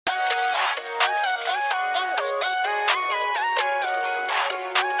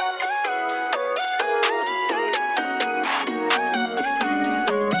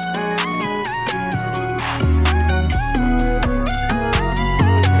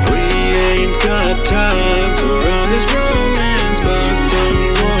got time for all this romance, but don't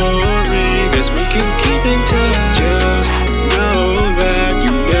worry, 'cause we can keep in touch. Just know that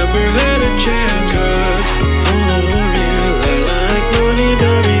you never had a chance, 'cause for real, I like money,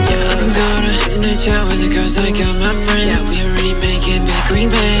 Dory. Yeah, I'm gonna isn't chat with the girls I got my friends. Yeah, we already making big green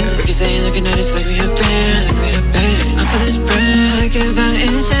bands. We can say looking at us like we a band, like we a band. Up for this brand, like about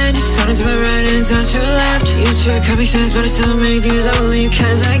insane. It's turning to my right and down to your left. You two can make sense, but I still make views on